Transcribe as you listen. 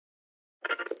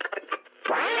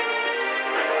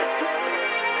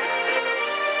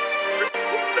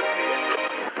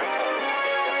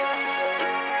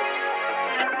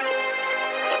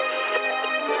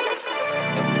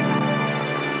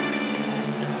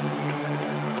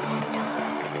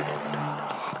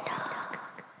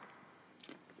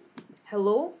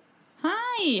Hello?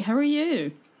 Hi, how are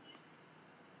you?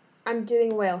 I'm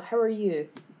doing well. How are you?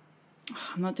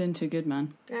 I'm not doing too good,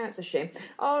 man. That's a shame.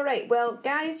 All right, well,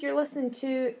 guys, you're listening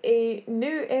to a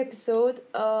new episode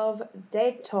of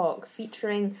Dead Talk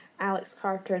featuring Alex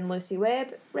Carter and Lucy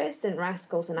Webb, Resident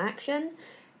Rascals in Action.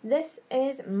 This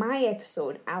is my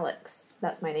episode, Alex.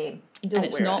 That's my name. Don't And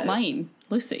it's wear not it out. mine,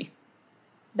 Lucy.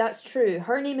 That's true.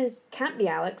 Her name can't be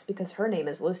Alex because her name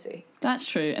is Lucy. That's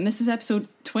true. And this is episode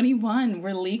 21.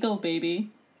 We're legal, baby.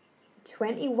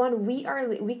 21.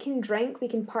 We can drink, we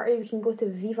can party, we can go to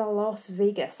Viva Las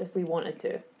Vegas if we wanted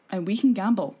to. And we can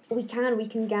gamble. We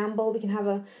can gamble, we can have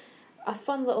a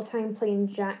fun little time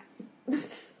playing Jack.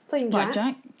 Playing Jack.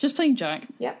 Blackjack? Just playing Jack.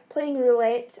 Yep, playing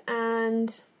roulette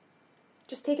and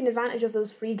just taking advantage of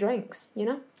those free drinks, you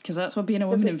know? Because that's what being a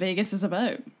woman in Vegas is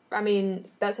about. I mean,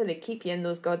 that's how they keep you in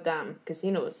those goddamn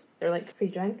casinos. They're like, free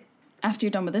drink. After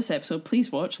you're done with this episode,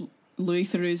 please watch Louis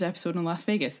Theroux's episode in Las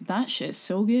Vegas. That shit's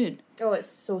so good. Oh, it's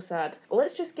so sad. Well,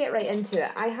 let's just get right into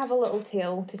it. I have a little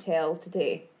tale to tell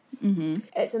today. Mm-hmm.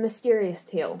 It's a mysterious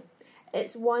tale.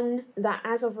 It's one that,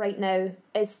 as of right now,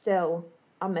 is still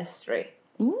a mystery.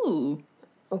 Ooh.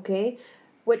 Okay?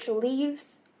 Which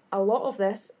leaves a lot of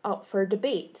this up for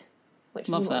debate. Which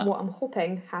Love is that. what I'm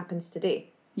hoping happens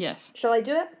today. Yes. Shall I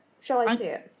do it? Shall I say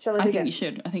it? Shall I I begin?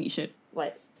 think you should.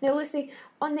 Let's. Now, Lucy,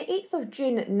 on the 8th of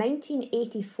June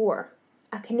 1984,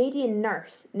 a Canadian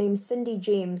nurse named Cindy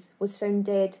James was found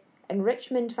dead in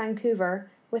Richmond,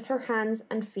 Vancouver, with her hands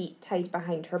and feet tied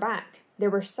behind her back. There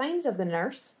were signs of the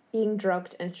nurse being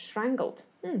drugged and strangled.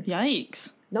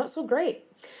 Yikes. Not so great.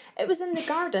 It was in the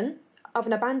garden of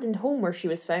an abandoned home where she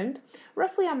was found,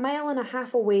 roughly a mile and a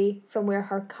half away from where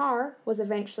her car was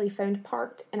eventually found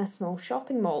parked in a small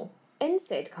shopping mall. In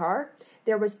said car,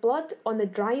 there was blood on the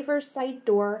driver's side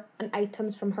door, and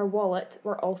items from her wallet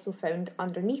were also found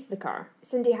underneath the car.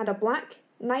 Cindy had a black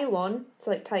nylon, so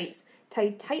like tights,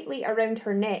 tied tightly around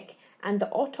her neck, and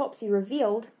the autopsy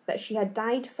revealed that she had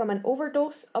died from an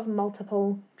overdose of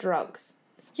multiple drugs.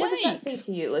 What does that say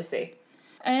to you, Lucy?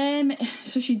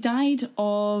 So she died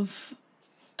of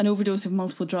an overdose of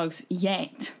multiple drugs,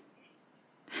 yet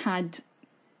had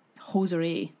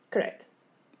hosiery Correct.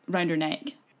 round her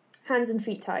neck. Hands and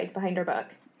feet tied behind her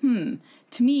back. To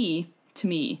me,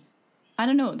 I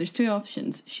don't know, there's two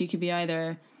options. She could be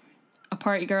either a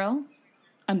party girl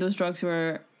and those drugs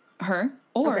were her,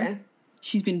 or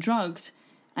she's been drugged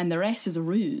and the rest is a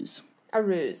ruse. A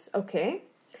ruse, okay.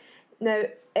 Now,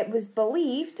 it was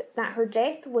believed that her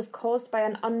death was caused by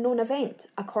an unknown event,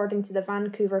 according to the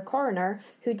Vancouver coroner,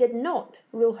 who did not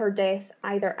rule her death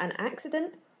either an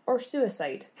accident or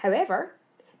suicide. However,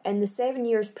 in the 7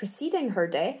 years preceding her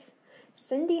death,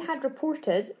 Cindy had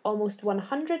reported almost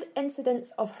 100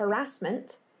 incidents of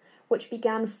harassment, which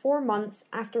began 4 months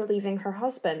after leaving her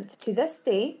husband. To this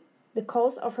day, the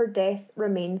cause of her death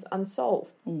remains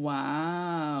unsolved.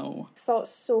 Wow.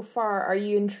 Thoughts so far? Are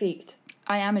you intrigued?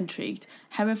 I am intrigued.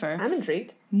 However, I'm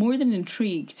intrigued. More than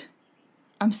intrigued,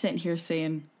 I'm sitting here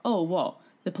saying, oh, what?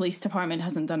 The police department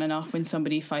hasn't done enough when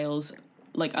somebody files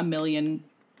like 1 million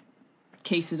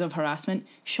cases of harassment.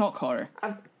 Shock horror.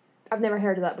 I've never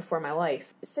heard of that before in my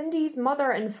life. Cindy's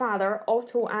mother and father,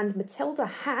 Otto and Matilda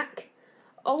Hack,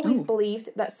 always believed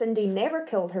that Cindy never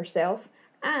killed herself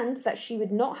and that she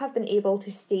would not have been able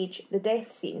to stage the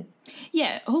death scene.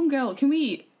 Yeah, homegirl, can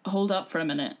we hold up for a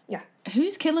minute? Yeah.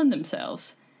 Who's killing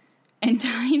themselves and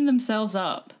tying themselves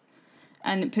up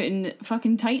and putting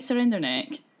fucking tights around their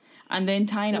neck and then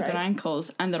tying up their ankles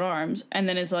and their arms and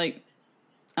then is like,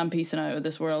 I'm peacing out of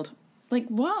this world. Like,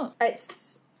 what?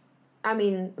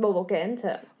 We'll get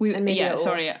into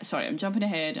it. Sorry, I'm jumping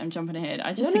ahead.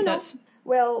 I just think that's...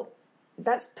 Well,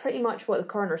 that's pretty much what the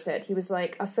coroner said. He was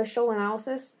like, official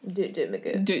analysis, do me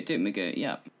good. Do me good,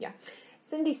 yeah. Yeah.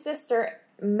 Cindy's sister,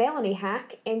 Melanie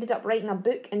Hack, ended up writing a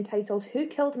book entitled Who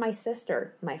Killed My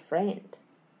Sister, My Friend?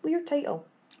 Weird title.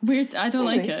 Weird, I don't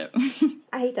like it.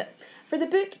 I hate it. For the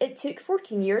book, it took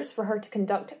 14 years for her to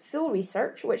conduct full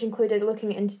research, which included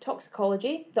looking into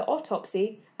toxicology, the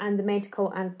autopsy, and the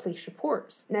medical and police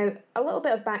reports. Now, a little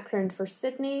bit of background for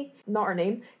Sydney, not her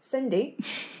name, Cindy.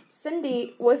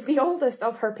 Cindy was the oldest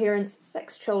of her parents'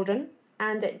 6 children,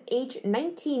 and at age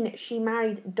 19, she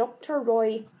married Dr.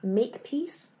 Roy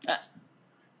Makepeace,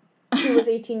 who was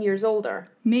 18 years older.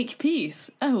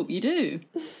 Makepeace? I hope you do.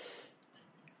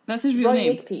 That's his real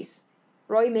name.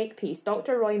 Roy Makepeace.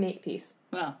 Dr. Roy Makepeace.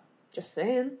 Well. Just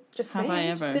saying. Have I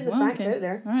ever? Just putting the facts out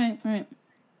there. All right.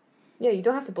 Yeah, you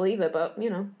don't have to believe it, but,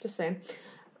 just saying.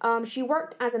 She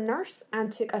worked as a nurse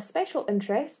and took a special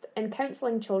interest in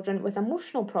counselling children with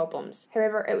emotional problems.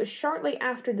 However, it was shortly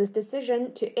after this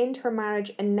decision to end her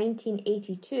marriage in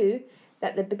 1982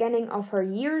 that the beginning of her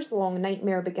years-long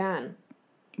nightmare began.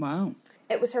 Wow.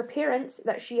 It was her parents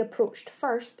that she approached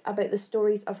first about the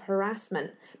stories of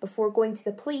harassment before going to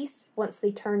the police once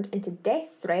they turned into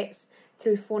death threats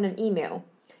through phone and email.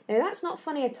 Now, that's not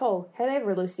funny at all.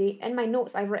 However, Lucy, in my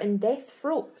notes I've written death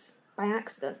throats by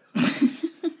accident.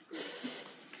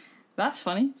 That's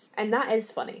funny. And that is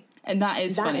funny. And that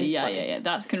is funny. Is yeah, funny. yeah.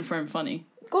 That's confirmed funny.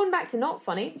 Going back to not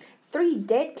funny, 3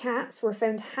 dead cats were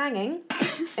found hanging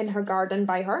in her garden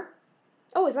by her.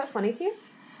 Oh, is that funny to you?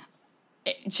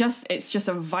 It's just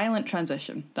a violent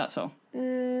transition. That's all.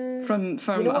 From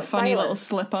a funny little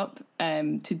slip up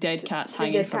to dead cats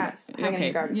hanging. Dead cats hanging in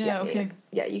the garden. Yeah. Okay.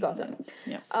 Yeah, you got it.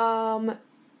 Yeah.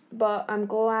 But I'm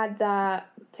glad that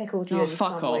tickled you. Oh, in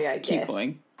fuck some off! way, I Keep guess.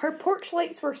 going. Her porch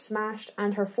lights were smashed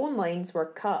and her phone lines were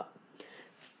cut.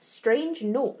 Strange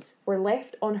notes were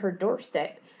left on her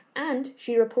doorstep, and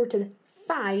she reported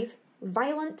 5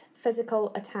 violent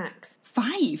physical attacks.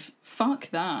 5?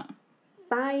 Fuck that.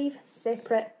 5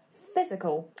 separate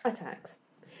physical attacks.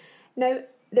 Now,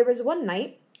 there was one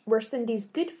night where Cindy's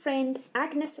good friend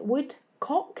Agnes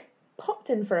Woodcock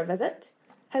popped in for a visit.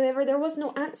 However, there was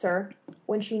no answer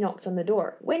when she knocked on the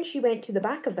door. When she went to the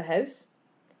back of the house,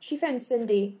 she found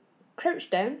Cindy crouched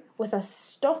down with a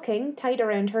stocking tied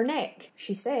around her neck.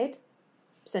 She said,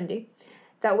 Cindy,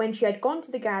 that when she had gone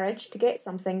to the garage to get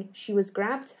something, she was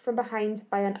grabbed from behind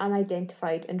by an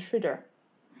unidentified intruder.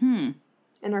 And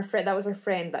that was her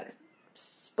friend that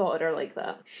spotted her like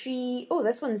that.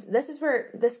 This is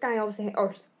where this guy obviously,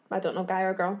 or I don't know, guy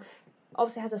or girl,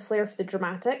 obviously has a flair for the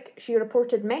dramatic. She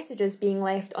reported messages being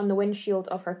left on the windshield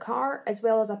of her car, as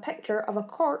well as a picture of a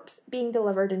corpse being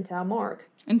delivered into a morgue.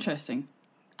 Interesting.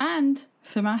 And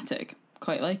thematic.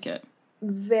 Quite like it.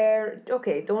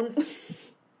 Okay, don't...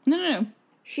 No.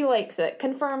 She likes it.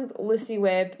 Confirmed, Lucy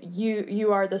Webb,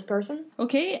 you are this person.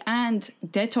 Okay, and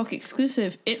Dead Talk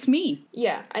exclusive, it's me.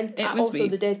 Yeah, and it was also me.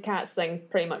 The dead cats thing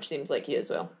pretty much seems like you as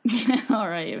well.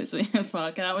 Alright, it was me.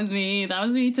 Fuck, that was me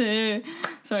too.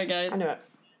 Sorry, guys. I know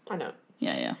it.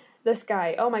 Yeah. This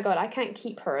guy, oh my god, I can't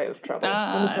keep her out of trouble.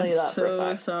 Let me tell you that for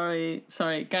a fact.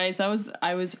 Sorry, guys.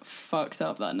 I was fucked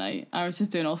up that night. I was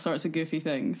just doing all sorts of goofy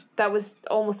things. That was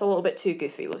almost a little bit too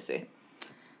goofy, Lucy.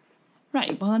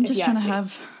 Right. Well, I'm just trying to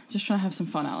have some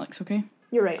fun, Alex. Okay.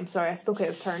 You're right. I'm sorry. I spoke out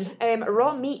of turn.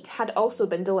 Raw meat had also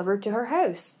been delivered to her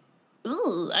house.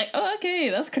 Ooh. Okay.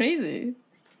 That's crazy.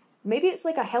 Maybe it's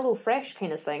like a HelloFresh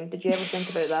kind of thing. Did you ever think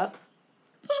about that?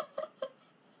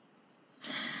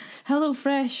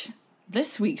 HelloFresh.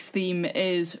 This week's theme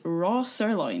is raw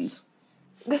sirloins.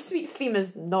 This week's theme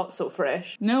is not so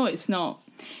fresh. No, it's not.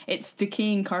 It's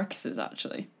decaying carcasses,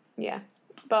 actually. Yeah.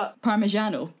 But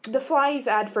Parmigiano. the flies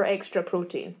add for extra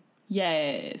protein.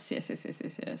 Yes.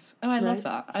 Oh, I love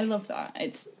that.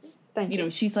 It's, Thank you.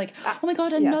 She's like, oh my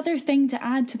god, another thing to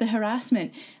add to the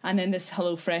harassment. And then this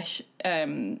HelloFresh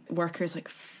worker's like,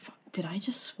 did I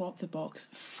just swap the box?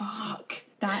 Fuck.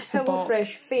 That's the box.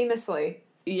 HelloFresh famously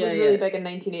was really big in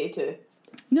 1982.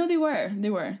 No, they were.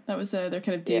 That was their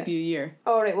kind of debut year.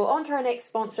 Alright, well, on to our next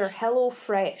sponsor,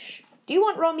 HelloFresh. Do you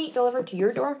want raw meat delivered to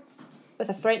your door? With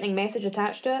a threatening message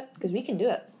attached to it? Because we can do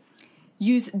it.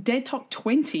 Use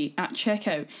DeadTalk20 at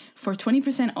checkout for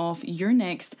 20% off your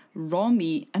next raw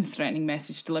meat and threatening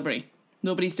message delivery.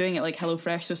 Nobody's doing it like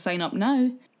HelloFresh, so sign up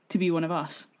now to be one of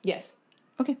us. Yes.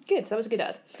 Okay. Good, that was a good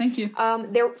ad. Thank you.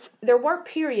 There were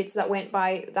periods that went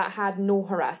by that had no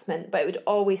harassment, but it would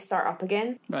always start up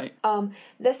again. Right.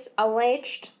 This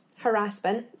alleged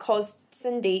harassment caused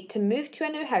Cindy to move to a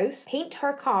new house, paint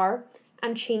her car,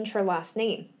 and change her last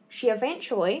name. She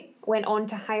eventually went on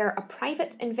to hire a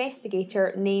private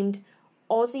investigator named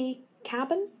Ozzy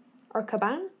Caban.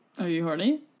 Are you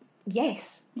horny?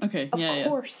 Yes. Okay, Of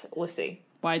course, Lucy.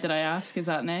 Why did I ask? Is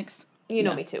that next? You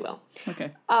know me too well.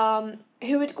 Okay.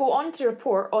 Who would go on to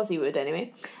report, Ozzy would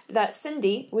anyway, that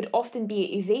Cindy would often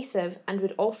be evasive and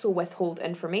would also withhold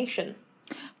information.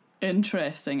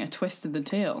 Interesting. A twist in the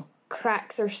tale.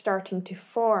 Cracks are starting to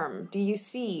form. Do you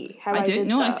see how I did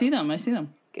No, that? I see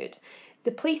them. Good.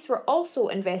 The police were also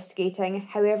investigating,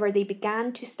 however, they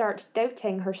began to start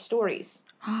doubting her stories.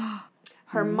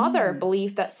 Her mother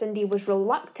believed that Cindy was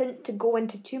reluctant to go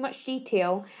into too much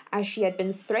detail as she had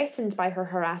been threatened by her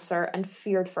harasser and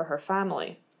feared for her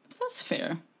family. That's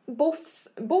fair. Both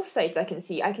sides I can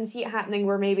see. I can see it happening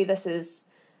where maybe this is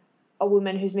a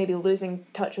woman who's maybe losing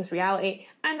touch with reality,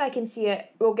 and I can see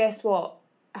it, well, guess what?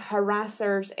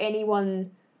 Harassers, anyone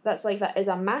that's like that is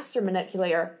a master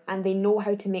manipulator, and they know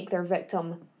how to make their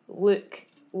victim look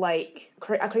like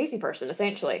a crazy person,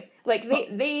 essentially. Like,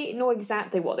 they know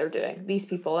exactly what they're doing, these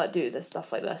people that do this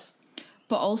stuff like this.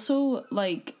 But also,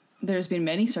 like, there's been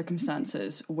many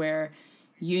circumstances where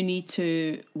you need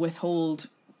to withhold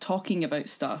talking about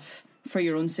stuff for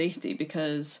your own safety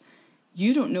because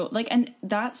you don't know, like, and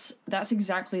that's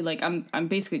exactly, like, I'm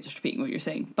basically just repeating what you're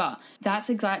saying, but that's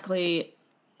exactly,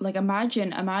 like,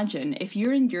 imagine if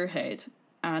you're in your head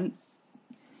and,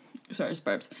 sorry, I just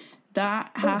burped,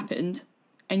 that happened,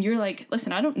 and you're like,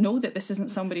 listen, I don't know that this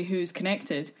isn't somebody who's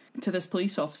connected to this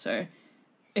police officer.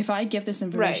 If I give this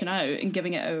information out and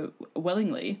giving it out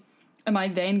willingly, am I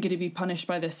then going to be punished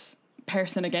by this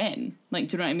person again? Like,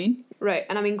 do you know what I mean? Right,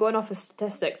 and I mean, going off of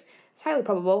statistics, it's highly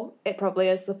probable it probably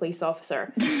is the police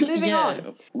officer. Moving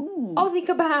on. Ooh. Ozzy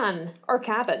Caban, or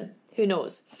Cabin, who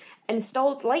knows,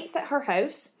 installed lights at her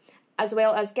house, as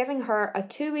well as giving her a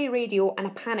two-way radio and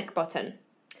a panic button.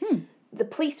 The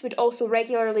police would also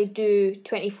regularly do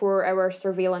 24-hour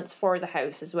surveillance for the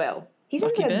house as well. He's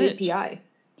like a good PI.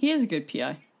 He is a good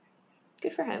PI.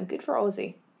 Good for him. Good for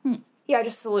Ozzy. Yeah, I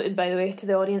just saluted, by the way, to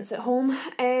the audience at home.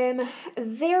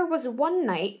 There was one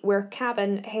night where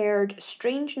Cabin heard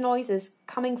strange noises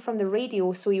coming from the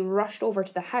radio, so he rushed over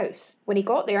to the house. When he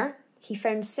got there, he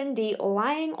found Cindy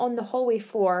lying on the hallway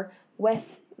floor with,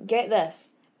 get this,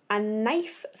 a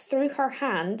knife through her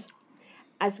hand,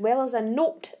 as well as a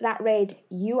note that read,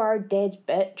 "You are dead,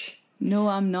 bitch." No,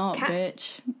 I'm not,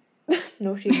 bitch.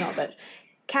 No, she's not, bitch.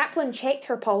 Kaplan checked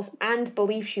her pulse and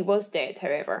believed she was dead,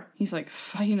 however. He's like,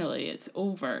 finally, it's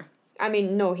over. I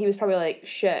mean, no, he was probably like,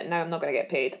 shit, now I'm not going to get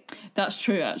paid. That's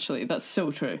true, actually. That's so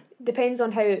true. Depends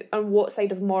on what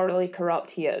side of morally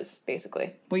corrupt he is,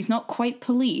 basically. Well, he's not quite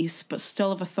police, but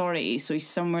still of authority, so he's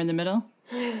somewhere in the middle.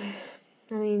 I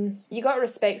mean, you got to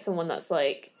respect someone that's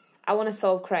like, I want to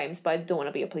solve crimes, but I don't want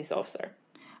to be a police officer.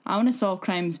 I want to solve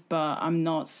crimes, but I'm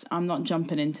not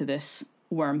jumping into this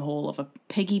wormhole of a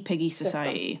piggy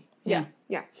society. Yeah.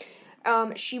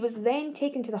 She was then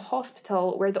taken to the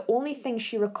hospital where the only thing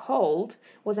she recalled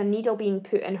was a needle being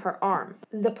put in her arm.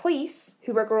 The police,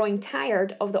 who were growing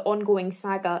tired of the ongoing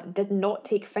saga, did not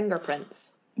take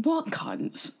fingerprints. What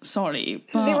cunts? Sorry,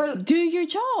 but do your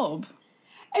job.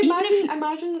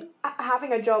 Imagine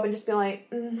having a job and just being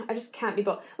like, I just can't be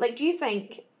bothered. Like, do you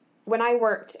think, when I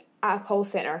worked at a call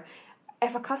centre,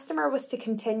 if a customer was to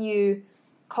continue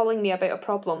calling me about a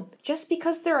problem, just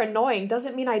because they're annoying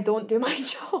doesn't mean I don't do my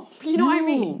job. You know what I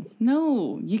mean?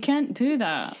 No, you can't do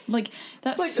that. Like,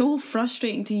 that's like, so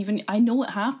frustrating to even... I know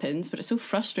it happens, but it's so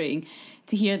frustrating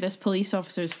to hear this police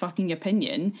officer's fucking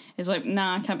opinion is like,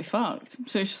 nah, I can't be fucked.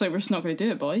 So it's just like, we're just not going to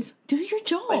do it, boys. Do your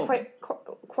job. Like,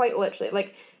 quite literally.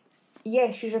 Like,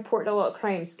 yes, she's reported a lot of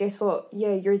crimes. Guess what?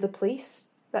 Yeah, you're the police.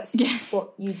 That's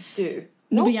what you do.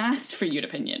 Nobody asked for your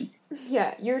opinion.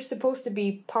 Yeah, you're supposed to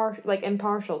be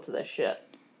impartial to this shit.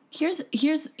 Here's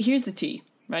the tea,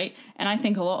 right? And I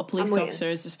think a lot of police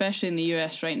officers, especially in the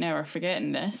US right now, are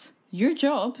forgetting this. Your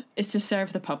job is to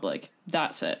serve the public.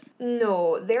 That's it.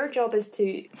 No, their job is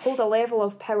to hold a level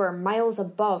of power miles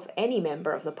above any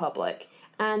member of the public,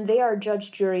 and they are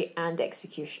judge, jury, and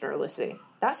executioner, Lucy.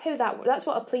 That's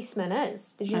what a policeman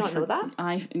is. Did you not know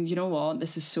that? You know what?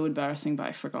 This is so embarrassing, but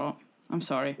I forgot. I'm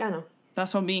sorry. I know.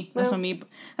 That's on me. That's on me.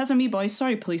 That's on me, boys.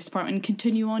 Sorry, police department.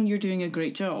 Continue on. You're doing a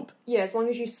great job. Yeah, as long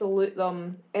as you salute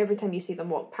them every time you see them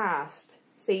walk past.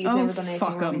 Say you've never done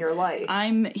anything wrong in your life.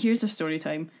 Here's a story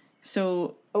time.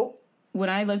 So, when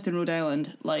I lived in Rhode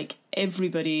Island, like,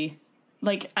 everybody...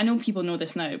 Like, I know people know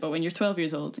this now, but when you're 12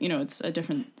 years old, you know, it's a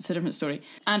different story.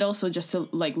 And also just to,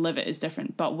 like, live it is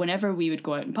different. But whenever we would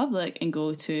go out in public and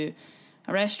go to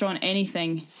a restaurant,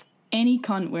 anything, any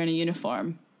cunt wearing a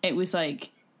uniform, it was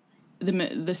like...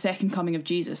 The second coming of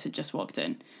Jesus had just walked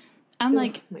in. And,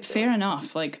 like, fair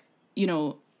enough. Like, you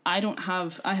know, I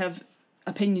have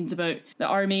opinions about the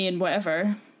army and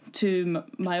whatever to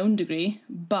my own degree,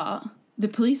 but the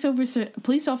police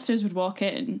officers would walk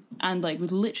in and, like,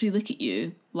 would literally look at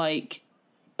you like,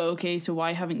 okay, so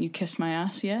why haven't you kissed my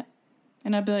ass yet?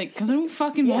 And I'd be like, because I don't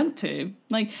fucking want to.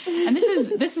 Like, and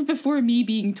this is before me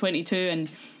being 22 and,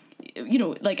 you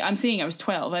know, like, I'm saying I was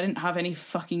 12. I didn't have any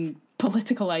fucking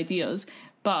political ideas,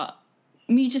 but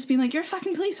me just being like, you're a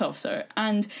fucking police officer,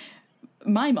 and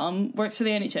my mum works for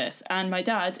the NHS and my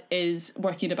dad is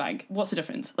working in a bank. What's the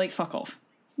difference? Like, fuck off.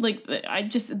 Like, the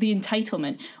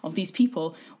entitlement of these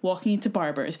people walking into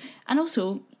barbers, and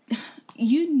also,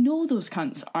 you know, those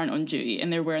cunts aren't on duty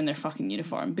and they're wearing their fucking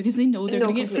uniform because they know they're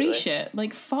going to get free shit.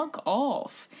 Like, fuck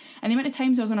off. And the amount of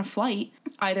times I was on a flight,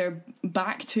 either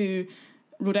back to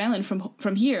Rhode Island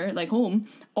from here, like home,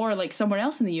 or like somewhere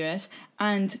else in the US,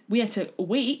 and we had to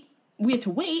wait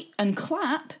and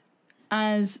clap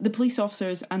as the police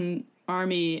officers and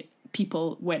army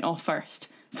people went off first.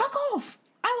 Fuck off!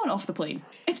 I want off the plane.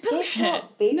 It's bullshit.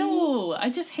 Not, baby. No, I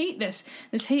just hate this.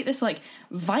 This like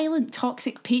violent,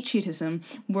 toxic patriotism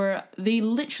where they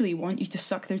literally want you to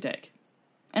suck their dick,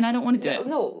 and I don't want to do it.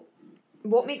 No,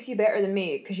 what makes you better than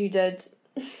me? Because you did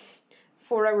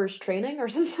 4 hours training or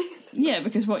something. Yeah,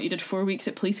 because what, you did 4 weeks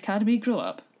at police academy? Grow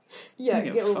up. Yeah,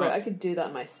 get over it. I could do that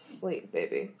in my sleep,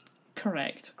 baby.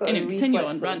 Correct. Got anyway, continue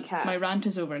on. My rant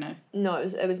is over now. No,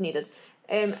 it was needed.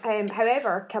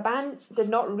 However, Caban did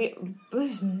not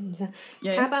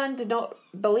Caban did not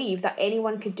believe that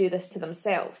anyone could do this to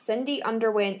themselves. Cindy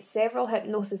underwent several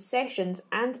hypnosis sessions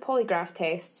and polygraph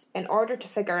tests in order to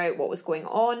figure out what was going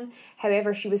on.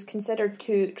 However, she was considered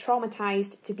too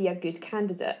traumatized to be a good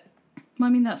candidate. Well,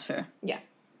 I mean, that's fair. Yeah.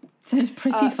 Sounds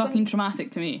pretty fucking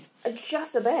traumatic to me.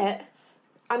 Just a bit.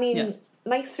 I mean,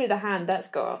 knife through the hand, that's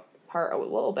got to hurt a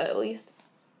little bit at least.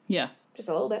 Yeah. Just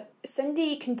a little bit.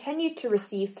 Cindy continued to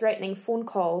receive threatening phone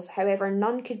calls, however,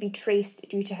 none could be traced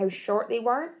due to how short they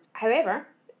were. However,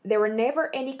 there were never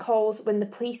any calls when the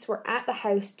police were at the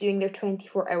house doing their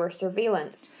 24-hour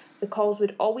surveillance. The calls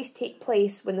would always take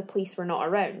place when the police were not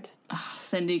around.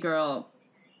 Cindy girl,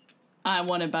 I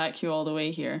want to back you all the way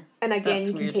here. And again,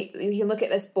 you can look at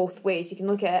this both ways. You can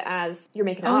look at it as you're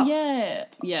making it up. Oh,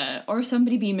 yeah. Or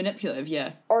somebody being manipulative,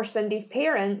 yeah. Or Cindy's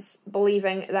parents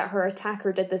believing that her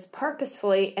attacker did this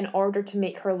purposefully in order to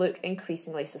make her look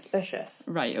increasingly suspicious.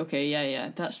 Right, okay,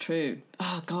 yeah. That's true.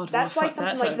 Oh, God. That's why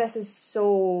something like this is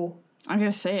so... I'm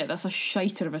going to say it. That's a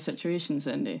shiter of a situation,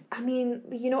 Cindy. I mean,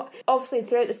 obviously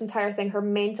throughout this entire thing, her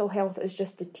mental health is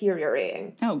just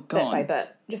deteriorating. Oh, God. Bit by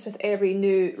bit. Just with every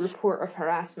new report of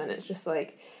harassment, it's just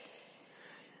like...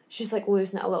 She's like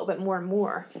losing it a little bit more and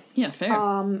more. Yeah, fair.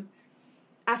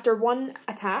 After one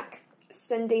attack,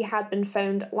 Cindy had been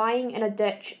found lying in a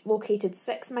ditch located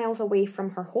 6 miles away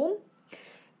from her home.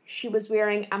 She was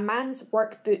wearing a man's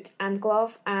work boot and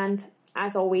glove and,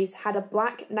 as always, had a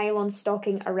black nylon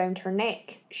stocking around her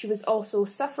neck. She was also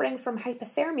suffering from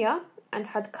hypothermia and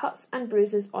had cuts and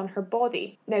bruises on her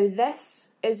body. Now, this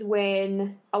is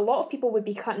when a lot of people would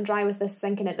be cut and dry with this,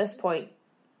 thinking at this point,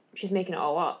 she's making it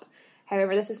all up.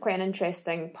 However, this is quite an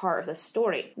interesting part of this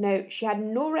story. Now, she had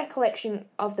no recollection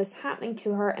of this happening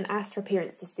to her and asked her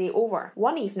parents to stay over.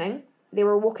 One evening, they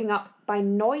were woken up by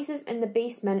noises in the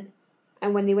basement,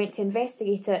 and when they went to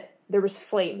investigate it, there was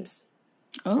flames.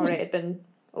 Oh. Or it had been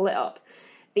lit up.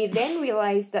 They then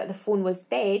realised that the phone was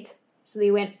dead, so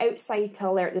they went outside to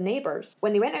alert the neighbours.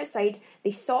 When they went outside,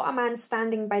 they saw a man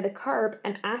standing by the curb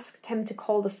and asked him to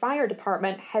call the fire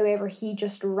department. However, he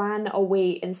just ran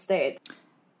away instead.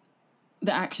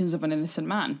 The actions of an innocent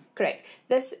man. Correct.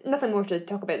 Nothing more to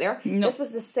talk about there. No. This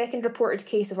was the second reported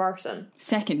case of arson.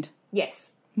 Second?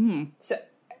 Yes. So,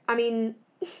 I mean,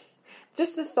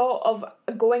 just the thought of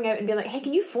going out and being like, hey,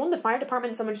 can you phone the fire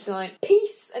department? And someone just being like,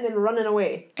 peace, and then running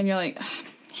away. And you're like,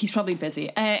 he's probably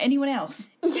busy. Anyone else?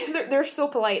 They're so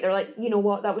polite. They're like, you know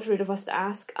what, that was rude of us to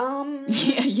ask.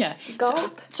 Yeah.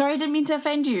 Gulp. Sorry, I didn't mean to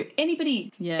offend you.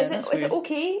 Anybody? Yeah, Is it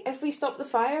okay if we stop the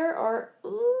fire, or...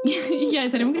 Yeah,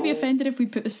 is anyone going to be offended if we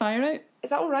put this fire out?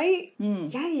 Is that alright?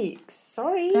 Yikes.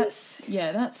 Sorry. That's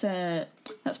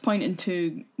pointing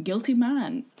to guilty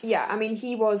man. Yeah, I mean,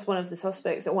 he was one of the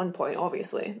suspects at one point,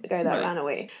 obviously, the guy that ran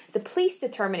away. The police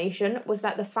determination was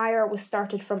that the fire was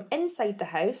started from inside the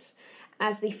house,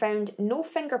 as they found no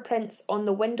fingerprints on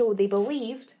the window they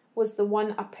believed was the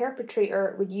one a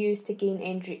perpetrator would use to gain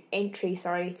entry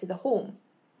to the home.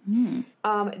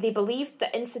 They believed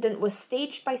the incident was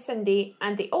staged by Cindy,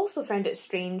 and they also found it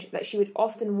strange that she would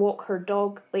often walk her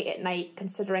dog late at night,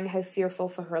 considering how fearful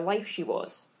for her life she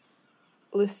was.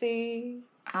 Lucy?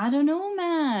 I don't know,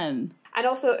 man. And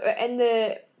also, in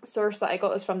the source that I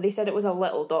got this from, they said it was a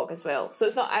little dog as well. So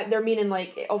it's not, they're meaning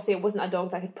like, obviously it wasn't a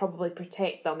dog that could probably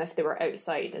protect them if they were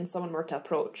outside and someone were to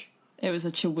approach. It was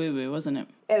a chihuahua, wasn't it?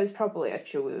 It was probably a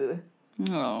chihuahua.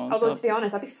 Oh. Although, to be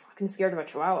honest, I'd be fucking scared of a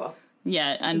chihuahua.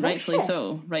 Yeah, and rightfully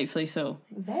so.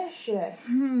 Vicious.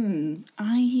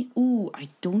 I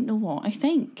don't know what I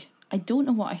think. And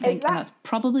that's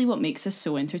probably what makes this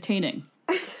so entertaining.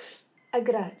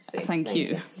 Grazie. Thank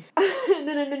you.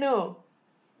 No.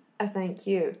 I thank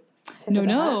you.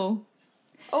 No.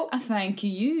 Oh. I thank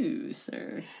you,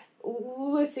 sir.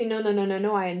 Lucy, no,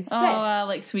 I insist. Oh,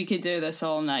 Alex, we could do this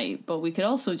all night, but we could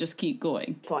also just keep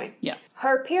going. Point. Yeah.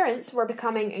 Her parents were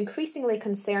becoming increasingly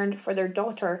concerned for their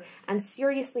daughter and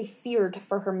seriously feared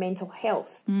for her mental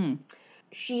health.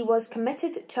 She was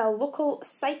committed to a local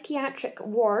psychiatric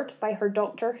ward by her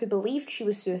doctor, who believed she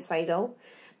was suicidal,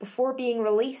 before being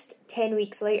released 10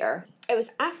 weeks later. It was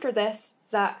after this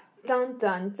that Dun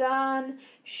dun dun.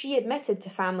 She admitted to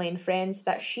family and friends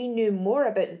that she knew more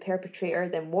about the perpetrator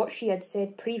than what she had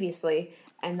said previously,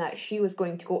 and that she was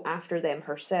going to go after them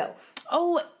herself.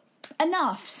 Oh,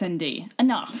 enough, Cindy.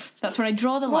 Enough. That's where I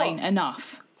draw the line.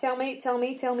 Enough. Tell me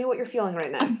what you're feeling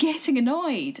right now. I'm getting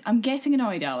annoyed,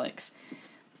 Alex.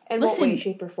 In what way,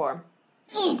 shape, or form?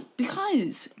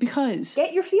 Because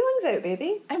get your feelings out,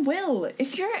 baby. I will.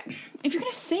 If you're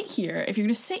gonna sit here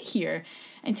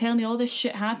and tell me all this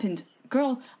shit happened,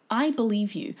 girl, I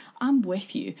believe you. I'm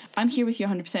with you. I'm here with you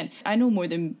 100%. I know more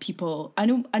than people. I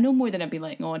know more than I'd be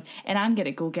letting on, and I'm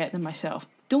gonna go get them myself.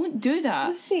 Don't do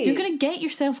that. You're gonna get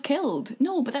yourself killed.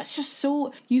 No, but that's just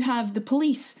so. You have the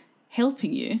police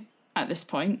helping you at this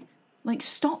point. Like,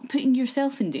 stop putting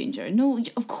yourself in danger. No,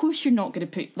 of course you're not going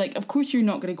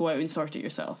to go out and sort it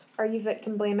yourself. Are you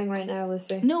victim blaming right now,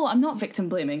 Lucy? No, I'm not victim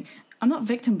blaming. I'm not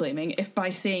victim blaming if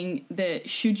by saying that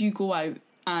should you go out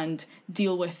and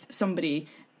deal with somebody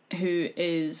who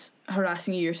is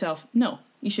harassing you yourself? No,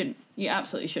 you shouldn't. You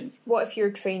absolutely shouldn't. What if you're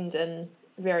trained in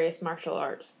various martial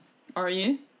arts? Are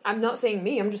you? I'm not saying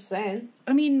me, I'm just saying.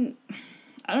 I mean,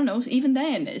 I don't know. Even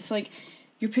then, it's like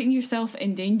you're putting yourself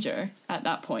in danger at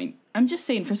that point. I'm just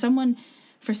saying, for someone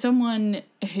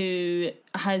who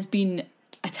has been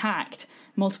attacked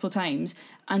multiple times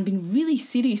and been really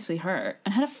seriously hurt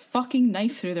and had a fucking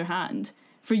knife through their hand,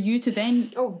 for you to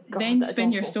then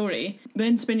spin your story and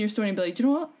be like, do you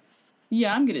know what?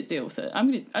 Yeah, I'm gonna deal with it.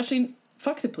 I'm gonna actually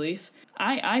fuck the police.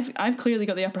 I've clearly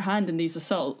got the upper hand in these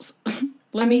assaults. To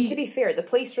be fair, the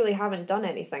police really haven't done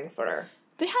anything for her.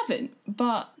 They haven't,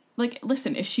 but like,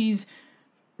 listen, if she's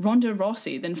Ronda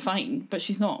Rousey, then fine, but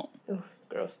she's not. Oh,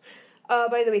 gross.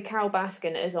 By the way, Carol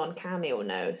Baskin is on Cameo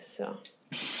now, so...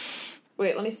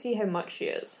 Wait, let me see how much she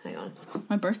is. Hang on.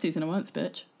 My birthday's in a month,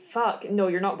 bitch. Fuck. No,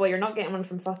 you're not. Well, you're not getting one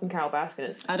from fucking Carol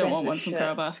Baskin. I don't want one from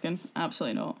Carol Baskin.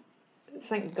 Absolutely not.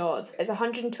 Thank God. It's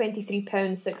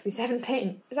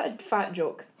 £123.67. Is that a fat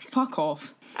joke? Fuck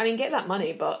off. I mean, get that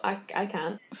money, but I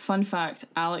can't. Fun fact,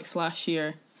 Alex last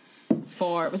year...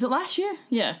 was it last year?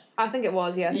 Yeah. I think it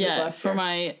was, yeah. Yeah, for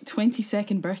my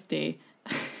 22nd birthday,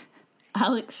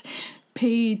 Alex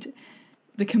paid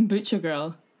the kombucha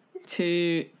girl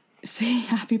to say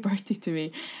happy birthday to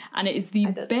me, and it is the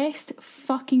best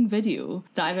fucking video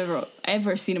that I've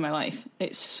ever seen in my life.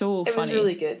 It's so funny. It was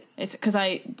really good. It's because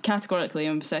I categorically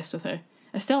am obsessed with her.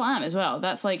 I still am as well.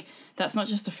 That's not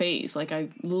just a phase. Like, I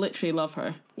literally love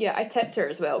her. Yeah, I tipped her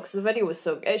as well because the video was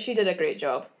so good. She did a great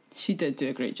job. She did do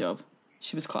a great job.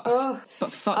 She was class.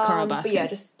 But fuck Carol Baskin. But yeah,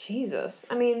 just Jesus.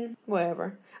 I mean,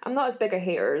 whatever. I'm not as big a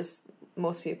hater as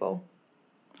most people.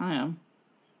 I am.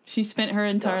 She spent her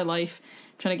entire life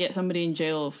trying to get somebody in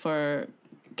jail for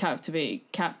having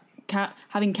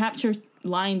captured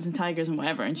lions and tigers and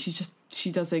whatever, and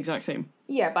she does the exact same.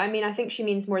 Yeah, but I mean, I think she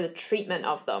means more the treatment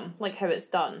of them, like how it's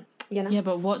done. You know? Yeah,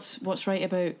 but what's right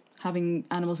about having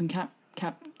animals in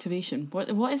captivation?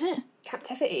 What is it?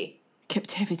 Captivity.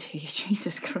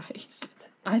 Jesus Christ.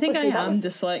 I think I am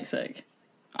dyslexic.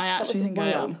 I actually think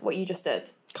I am. What you just did.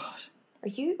 God. Are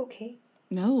you okay?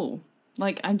 No.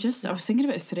 Like, I was thinking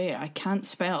about this today. I can't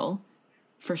spell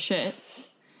for shit.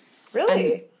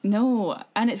 Really? No.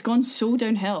 And it's gone so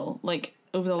downhill, like,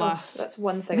 over the last... That's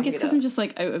one thing. I think it's because I'm just,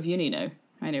 like, out of uni now.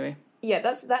 Anyway. Yeah,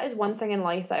 that is one thing in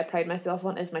life that I pride myself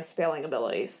on, is my spelling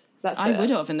abilities. I would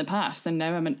have in the past, and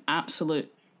now I'm an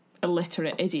absolute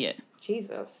illiterate idiot.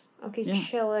 Jesus. Okay,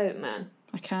 chill out, man.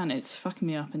 I can. It's fucking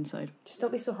me up inside. Just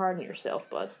don't be so hard on yourself,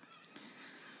 bud.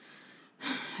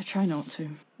 I try not to.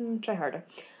 Try harder.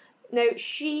 Now,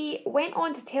 she went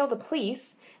on to tell the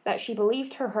police that she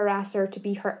believed her harasser to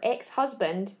be her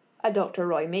ex-husband, a Dr.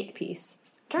 Roy Makepeace.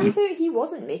 Turns out he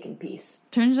wasn't making peace.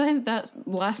 Turns out that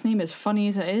last name, as funny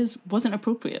as it is, wasn't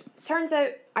appropriate. Turns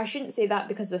out I shouldn't say that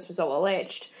because this was all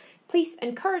alleged. Police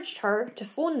encouraged her to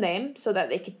phone them so that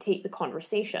they could take the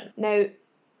conversation. Now,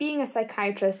 being a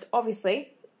psychiatrist,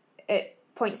 obviously, it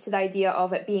points to the idea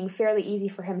of it being fairly easy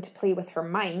for him to play with her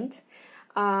mind.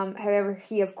 However,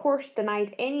 he of course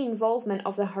denied any involvement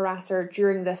of the harasser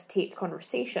during this taped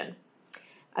conversation.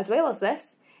 As well as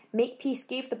this, Makepeace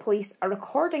gave the police a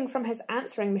recording from his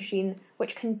answering machine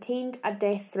which contained a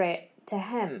death threat to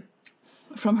him.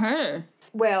 From her?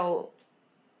 Well...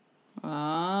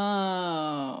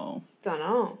 Oh.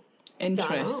 Dunno.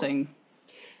 Interesting. Dunno.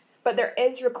 But there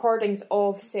is recordings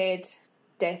of said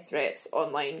death threats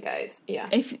online, guys. Yeah.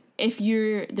 If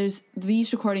there's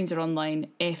these recordings are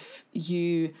online if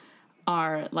you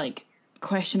are like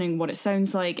questioning what it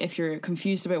sounds like, if you're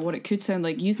confused about what it could sound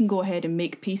like, you can go ahead and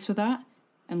make peace with that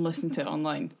and listen to it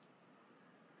online.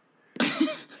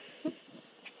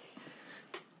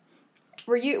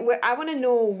 I want to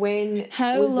know when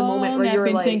How was the moment long where you I've were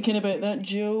been like... thinking about that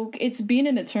joke. It's been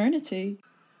an eternity.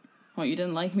 What, you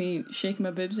didn't like me shaking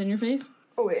my boobs in your face?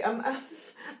 Oh wait,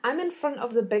 I'm in front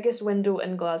of the biggest window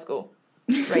in Glasgow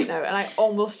right now, and I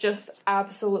almost just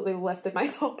absolutely lifted my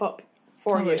top up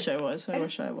for you. I wish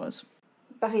I was.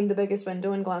 Behind the biggest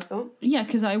window in Glasgow. Yeah,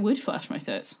 because I would flash my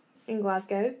tits. In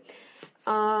Glasgow.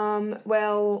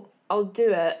 Well, I'll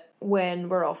do it when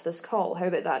we're off this call. How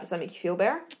about that? Does that make you feel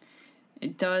better?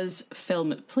 It does.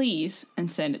 Film it, please, and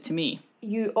send it to me.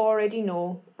 You already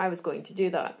know I was going to do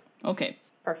that. Okay.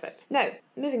 Perfect. Now,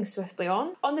 moving swiftly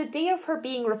on. On the day of her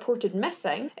being reported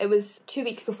missing, it was 2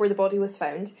 weeks before the body was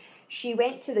found, she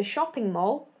went to the shopping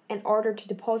mall in order to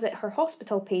deposit her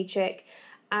hospital paycheck,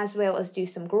 as well as do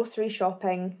some grocery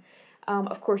shopping.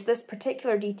 Of course, this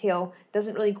particular detail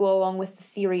doesn't really go along with the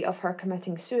theory of her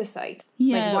committing suicide.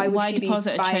 Yeah, like, why would she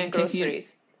deposit be a buying check if you...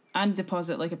 groceries? And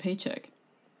deposit, like, a paycheck.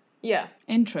 Yeah.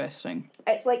 Interesting.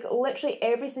 It's like literally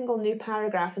every single new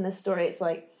paragraph in this story, it's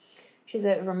like, she's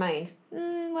out of her mind.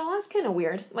 Well, that's kind of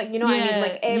weird. Like, you know what I mean?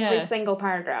 Like, every single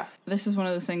paragraph. This is one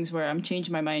of those things where I'm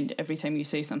changing my mind every time you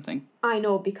say something. I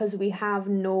know, because we have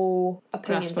no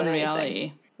opinions grasp on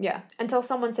reality. Yeah. Until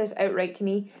someone says outright to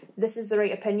me, this is the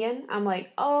right opinion, I'm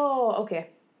like, oh, okay.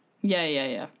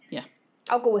 Yeah.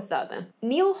 I'll go with that then.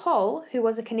 Neil Hall, who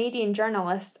was a Canadian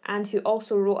journalist and who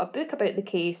also wrote a book about the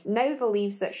case, now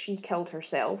believes that she killed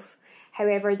herself.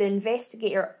 However, the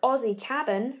investigator Ozzy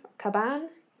Caban,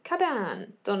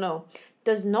 don't know,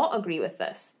 does not agree with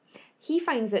this. He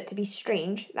finds it to be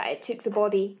strange that it took the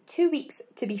body 2 weeks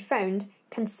to be found,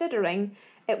 considering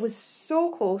it was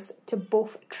so close to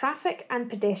both traffic and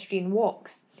pedestrian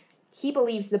walks. He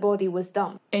believes the body was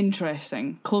dumped.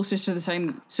 Interesting. Closer to the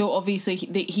time. So obviously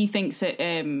he thinks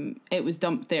it was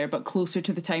dumped there, but closer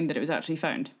to the time that it was actually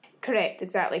found. Correct,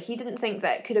 exactly. He didn't think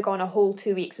that it could have gone a whole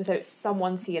 2 weeks without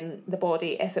someone seeing the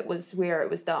body if it was where it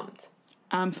was dumped.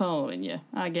 I'm following you.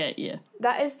 I get you.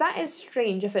 That is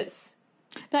strange if it's...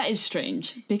 That is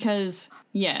strange because,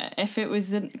 yeah, if it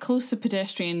was close to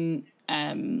pedestrian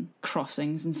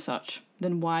crossings and such,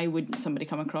 then why wouldn't somebody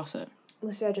come across it?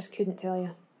 Lucy, I just couldn't tell you.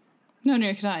 No,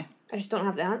 neither could I. I just don't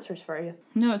have the answers for you.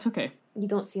 No, it's okay. You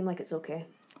don't seem like it's okay.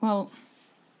 Well,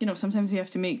 sometimes you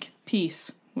have to make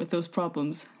peace with those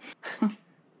problems.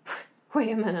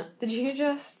 Wait a minute.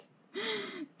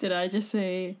 Did I just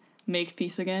say make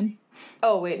peace again?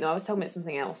 Oh, wait, no, I was talking about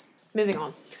something else. Moving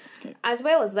on. Okay. As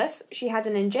well as this, she had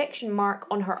an injection mark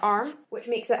on her arm, which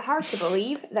makes it hard to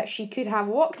believe that she could have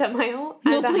walked a mile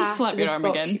and a half. No, please slap your arm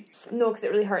again. No, because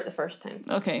it really hurt the first time.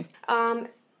 Okay.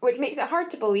 Which makes it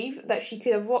hard to believe that she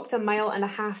could have walked a mile and a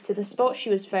half to the spot she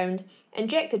was found,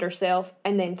 injected herself,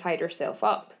 and then tied herself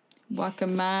up. Walk a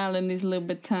mile in these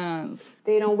Louboutins.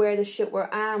 They don't wear the shit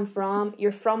where I'm from.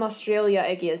 You're from Australia,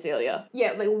 Iggy Azalea.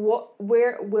 Yeah, like what?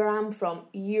 Where I'm from?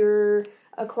 You're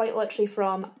quite literally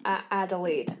from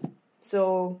Adelaide.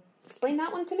 So explain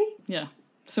that one to me. Yeah.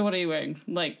 So what are you wearing?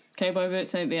 Like cowboy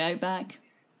boots out the outback?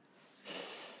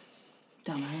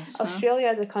 Dumbass. Australia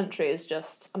as a country is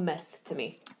just a myth to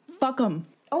me. Fuck them.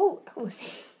 Oh,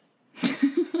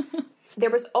 There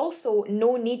was also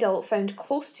no needle found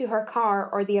close to her car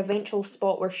or the eventual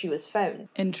spot where she was found.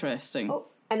 Interesting. Oh,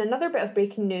 and another bit of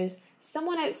breaking news.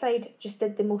 Someone outside just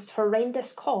did the most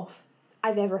horrendous cough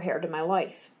I've ever heard in my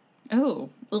life. Oh.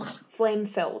 Ugh.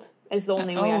 Flame-filled is the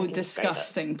only way I can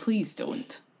disgusting. Please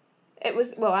don't. It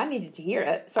was, well, I needed to hear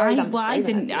it. Sorry, I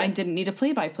didn't need a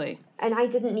play-by-play. And I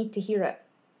didn't need to hear it.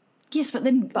 Yes, but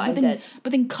then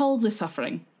cull the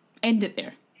suffering. End it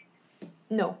there.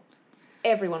 No.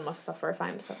 Everyone must suffer if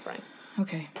I'm suffering.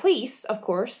 Okay. Police, of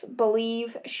course,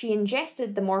 believe she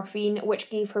ingested the morphine, which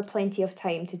gave her plenty of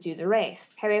time to do the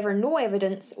rest. However, no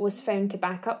evidence was found to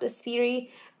back up this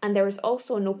theory, and there was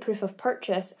also no proof of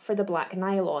purchase for the black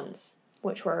nylons,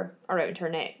 which were around her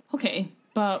neck. Okay,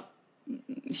 but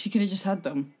she could have just had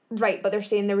them. Right, but they're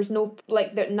saying there was no,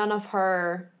 none of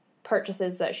her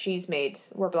purchases that she's made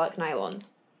were black nylons.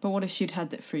 But what if she'd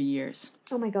had it for years?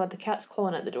 Oh my god, the cat's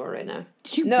clawing at the door right now.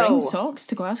 Did you bring socks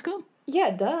to Glasgow? Yeah,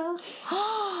 duh.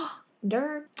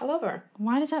 Durr. I love her.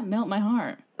 Why does that melt my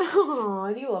heart? Oh,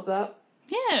 I do love that.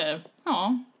 Yeah.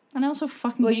 Aw. And I also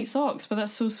fucking hate socks, but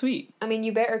that's so sweet. I mean,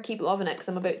 you better keep loving it, because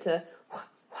I'm about to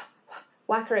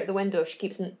whack her out the window if she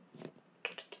keeps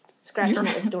scratching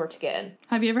at this door to get in.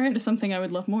 Have you ever heard of something I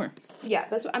would love more? Yeah,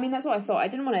 that's what I thought. I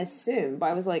didn't want to assume, but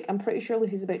I was like, I'm pretty sure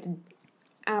Lucy's about to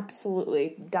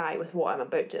absolutely die with what I'm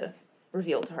about to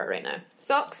reveal to her right now.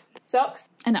 Socks.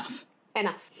 Enough.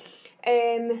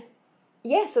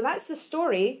 Yeah, so that's the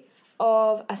story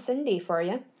of a Cindy for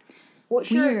you.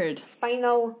 What's Weird.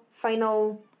 your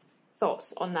final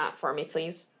thoughts on that for me,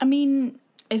 please? I mean,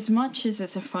 as much as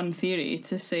it's a fun theory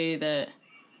to say that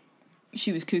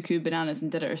she was cuckoo bananas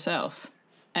and did it herself,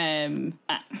 I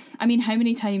mean, how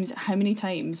many times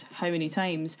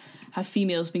have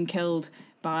females been killed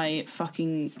by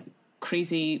fucking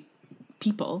crazy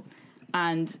people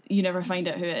and you never find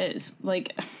out who it is?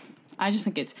 Like, I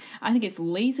think it's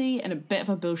lazy and a bit of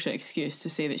a bullshit excuse to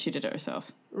say that she did it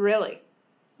herself. Really?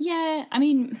 Yeah, I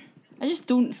mean, I just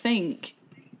don't think,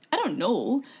 I don't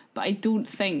know, but I don't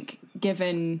think,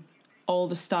 given all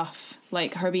the stuff,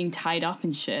 like her being tied up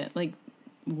and shit, like,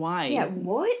 why? Yeah,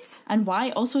 what? And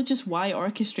why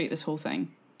orchestrate this whole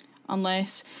thing?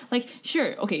 Unless, like,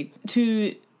 sure, okay,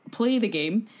 to play the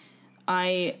game,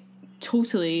 I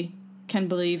totally can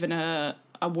believe in a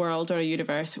world or a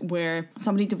universe where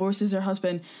somebody divorces their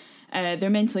husband, they're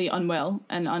mentally unwell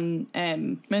and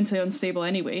mentally unstable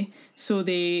anyway, so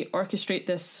they orchestrate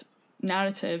this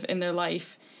narrative in their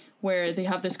life where they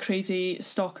have this crazy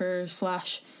stalker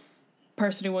 /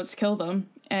 person who wants to kill them,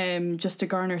 just to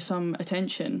garner some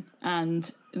attention,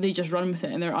 and they just run with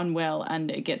it and they're unwell and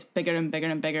it gets bigger and bigger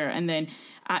and bigger, and then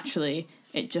actually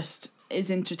it just is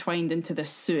intertwined into this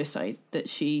suicide that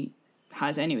she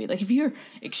has anyway. Like, if you're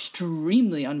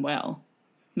extremely unwell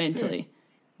mentally,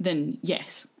 then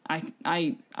yes,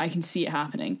 I can see it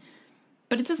happening.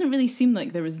 But it doesn't really seem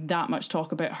like there was that much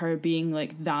talk about her being,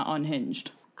 like, that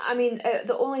unhinged. I mean,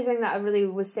 the only thing that really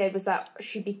was said was that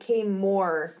she became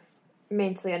more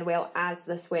mentally unwell as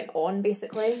this went on,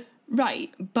 basically.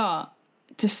 Right, but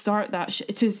to start that,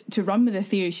 to run with the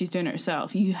theory she's doing it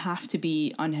herself, you have to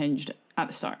be unhinged at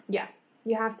the start. Yeah,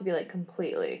 you have to be, like,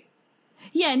 completely...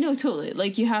 Yeah, no, totally.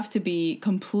 Like, you have to be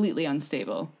completely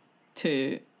unstable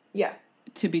to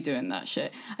be doing that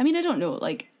shit. I mean, I don't know,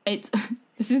 like, it's...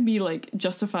 this is me, like,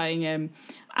 justifying,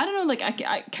 I don't know, like,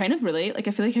 I kind of relate. Like,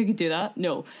 I feel like I could do that.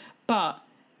 No. But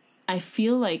I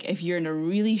feel like if you're in a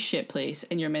really shit place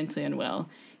and you're mentally unwell,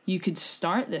 you could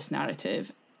start this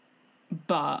narrative,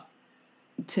 but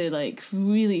to, like,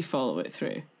 really follow it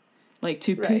through. Like,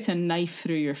 to put a knife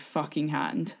through your fucking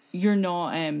hand. You're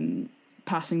not,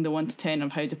 passing the 1 to 10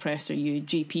 of how depressed are you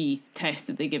GP test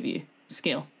that they give you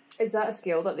scale. Is that a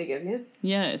scale that they give you?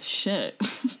 Yeah, it's shit.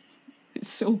 It's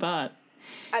so bad.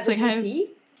 At the GP?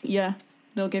 Yeah,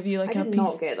 they'll give you like I did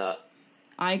not get that.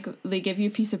 They give you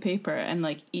a piece of paper and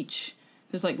like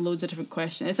there's like loads of different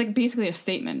questions. It's like basically a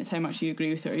statement. It's how much you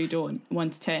agree with it or you don't, 1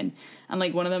 to 10. And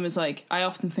like one of them is like, I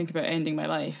often think about ending my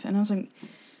life. And I was like,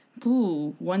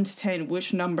 ooh, 1 to 10,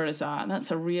 which number is that? And that's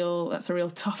a real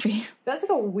toughie. That's like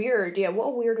what a weird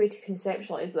way to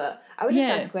conceptualize that. I would just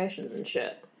ask questions and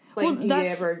shit. Like, well, do you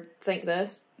ever think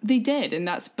this? They did, and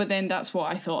that's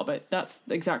what I thought about. That's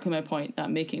exactly my point that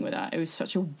I'm making with that. It was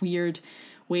such a weird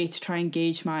way to try and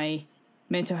gauge my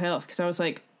mental health, because I was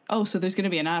like, oh, so there's going to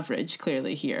be an average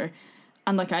clearly here.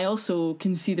 And like, I also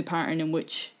can see the pattern in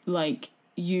which like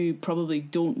you probably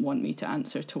don't want me to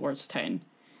answer towards 10.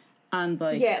 And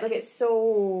like, yeah, like it's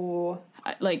so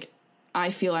I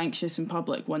feel anxious in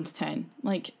public, 1 to 10.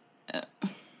 Like,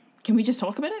 can we just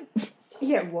talk about it?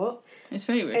 Yeah, what? It's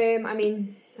very weird. I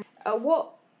mean,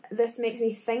 what this makes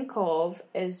me think of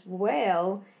as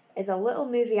well is a little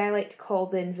movie I like to call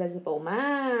The Invisible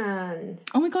Man.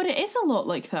 Oh my god, it is a lot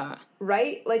like that.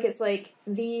 Right? Like, it's like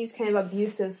these kind of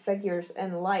abusive figures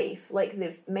in life, like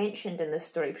they've mentioned in this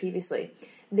story previously,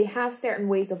 they have certain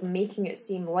ways of making it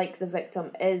seem like the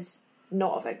victim is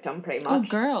not a victim, pretty much. Oh,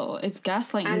 girl, it's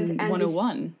gaslighting and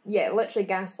 101. Yeah, literally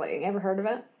gaslighting. Ever heard of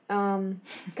it?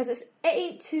 Because it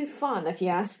ain't too fun, if you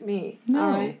ask me. No.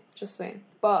 Alright, just saying.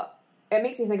 But it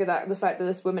makes me think of the fact that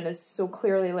this woman is so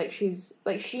clearly, like,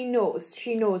 she knows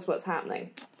what's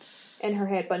happening in her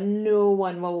head, but no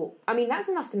one will... I mean, that's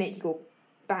enough to make you go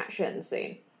batshit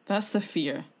insane. That's the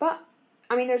fear. But,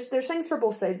 I mean, there's things for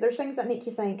both sides. There's things that make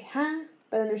you think, huh?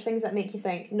 But then there's things that make you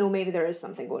think, no, maybe there is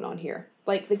something going on here.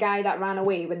 Like the guy that ran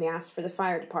away when they asked for the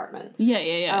fire department.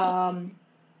 Yeah.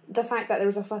 The fact that there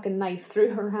was a fucking knife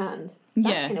through her hand.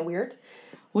 That's kind of weird.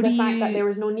 The fact that there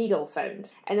was no needle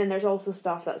found. And then there's also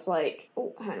stuff that's like,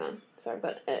 oh, hang on. Sorry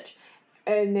about itch.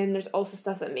 And then there's also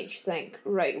stuff that makes you think,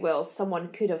 right, well, someone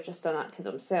could have just done that to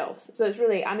themselves. So it's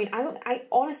really, I mean, I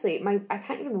honestly, I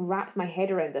can't even wrap my head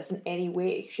around this in any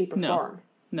way, shape or form.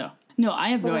 No, I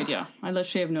have no idea. I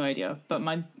literally have no idea. But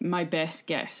my best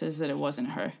guess is that it wasn't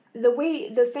her.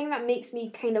 The thing that makes me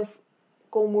kind of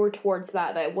go more towards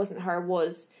that it wasn't her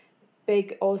was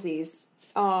Big Aussie's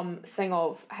thing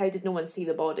of how did no one see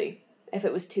the body if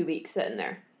it was 2 weeks sitting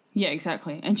there. Yeah,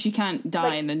 exactly. And she can't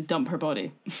die and then dump her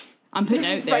body. I'm putting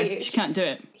it out there. Right. She can't do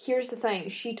it. Here's the thing.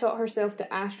 She taught herself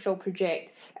to astral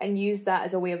project and use that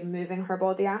as a way of moving her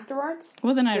body afterwards.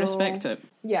 Well, then I respect it.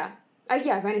 Yeah.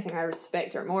 Yeah, if anything, I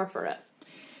respect her more for it.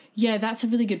 Yeah, that's a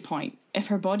really good point. If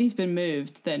her body's been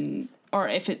moved, then, or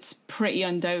if it's pretty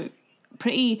undebated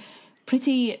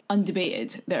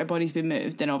that her body's been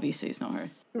moved, then obviously it's not her.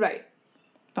 Right.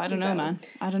 But I don't know, man.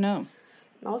 I don't know.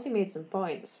 Ozzy made some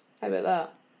points. How about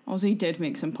that? Ozzy did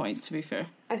make some points, to be fair.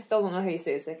 I still don't know how you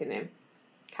say his second name.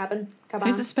 Caban?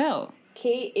 How's it spelled?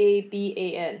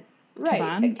 Kaban. Right.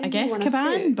 Caban? I guess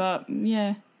Caban, but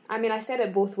yeah. I mean, I said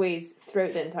it both ways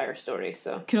throughout the entire story,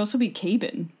 so... Could also be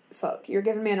Caban. Fuck, you're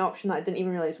giving me an option that I didn't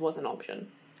even realise was an option.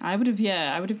 I would have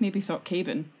maybe thought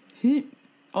Caban. Who?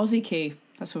 Ozzy K.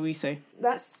 That's what we say.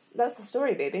 That's the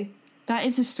story, baby. That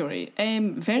is the story.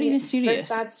 Very mysterious.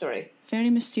 Very sad story. Very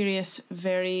mysterious.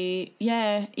 Very...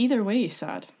 Yeah, either way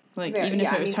sad. Like, even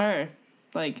if it was her.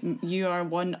 Like, you are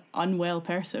one unwell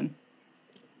person.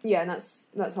 Yeah, and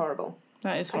that's horrible.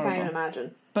 That is horrible. I can't even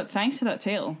imagine. But thanks for that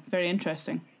tale. Very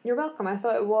interesting. You're welcome. I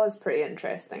thought it was pretty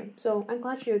interesting. So I'm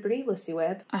glad you agree, Lucy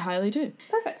Webb. I highly do.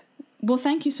 Perfect. Well,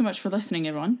 thank you so much for listening,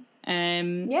 everyone.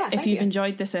 If you've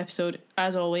enjoyed this episode,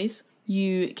 as always,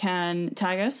 you can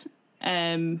tag us.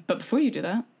 But before you do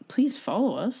that, please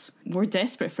follow us. We're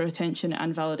desperate for attention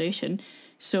and validation.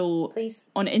 So please.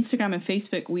 On Instagram and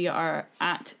Facebook, we are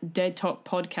at Dead Talk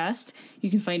Podcast. You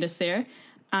can find us there.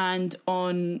 And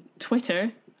on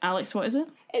Twitter, Alex, what is it?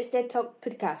 It's Dead Talk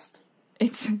Podcast.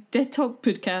 It's Dead Talk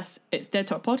Podcast. It's Dead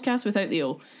Talk Podcast without the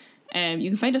O. You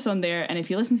can find us on there, and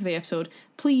if you listen to the episode,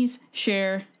 please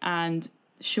share and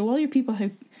show all your people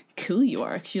how cool you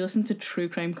are, because you listen to true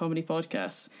crime comedy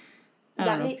podcasts.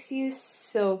 That makes you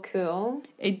so cool.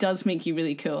 It does make you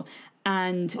really cool.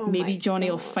 And maybe Johnny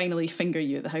will finally finger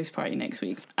you at the house party next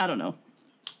week. I don't know.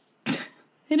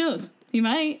 Who knows? He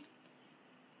might.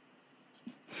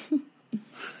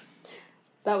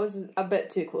 That was a bit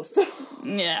too close to...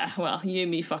 Yeah, well, you and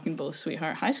me fucking both,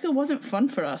 sweetheart. High school wasn't fun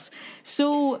for us.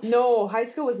 So... No, high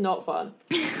school was not fun.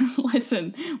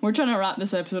 Listen, we're trying to wrap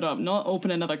this episode up, not open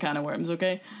another can of worms,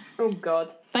 okay? Oh, God.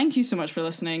 Thank you so much for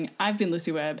listening. I've been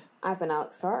Lucy Webb. I've been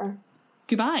Alex Carter.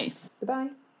 Goodbye. Goodbye.